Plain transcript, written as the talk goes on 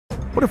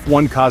What if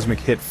one cosmic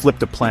hit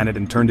flipped a planet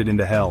and turned it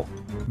into hell?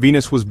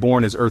 Venus was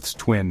born as Earth's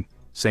twin.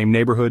 Same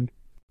neighborhood?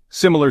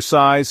 Similar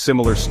size,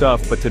 similar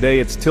stuff, but today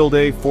it's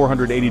tilde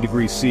 480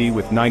 degrees C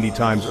with 90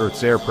 times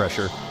Earth's air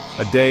pressure.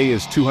 A day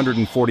is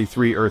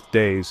 243 Earth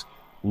days,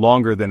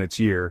 longer than its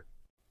year.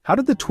 How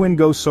did the twin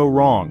go so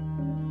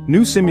wrong?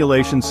 New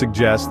simulations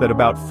suggest that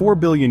about 4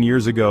 billion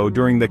years ago,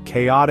 during the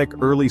chaotic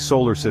early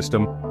solar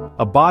system,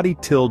 a body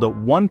tilde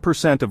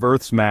 1% of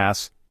Earth's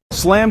mass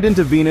slammed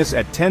into Venus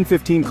at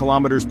 10-15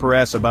 kilometers per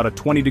s, about a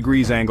 20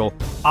 degrees angle,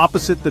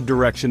 opposite the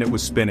direction it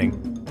was spinning.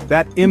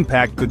 That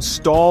impact could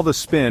stall the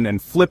spin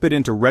and flip it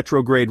into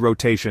retrograde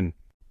rotation.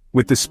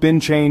 With the spin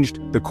changed,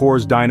 the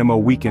core's dynamo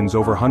weakens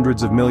over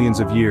hundreds of millions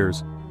of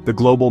years. The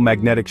global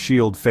magnetic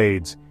shield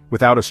fades.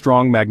 Without a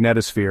strong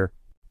magnetosphere,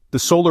 the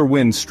solar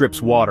wind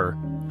strips water.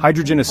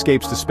 Hydrogen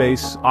escapes to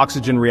space,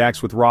 oxygen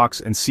reacts with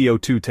rocks, and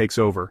CO2 takes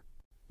over.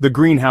 The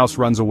greenhouse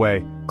runs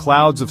away.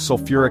 Clouds of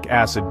sulfuric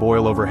acid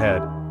boil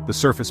overhead. The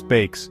surface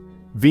bakes.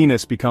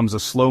 Venus becomes a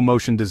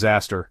slow-motion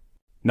disaster.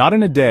 Not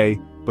in a day,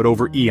 but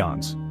over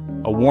eons.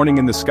 A warning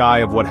in the sky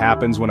of what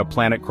happens when a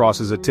planet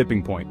crosses a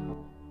tipping point.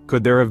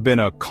 Could there have been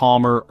a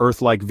calmer,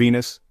 Earth-like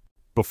Venus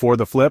before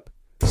the flip?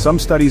 Some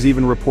studies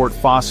even report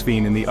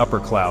phosphine in the upper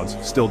clouds,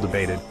 still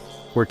debated,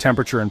 where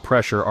temperature and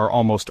pressure are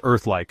almost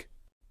Earth-like.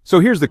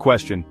 So here's the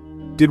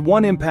question. Did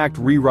one impact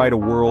rewrite a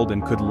world,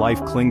 and could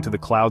life cling to the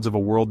clouds of a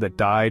world that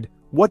died?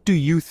 What do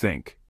you think?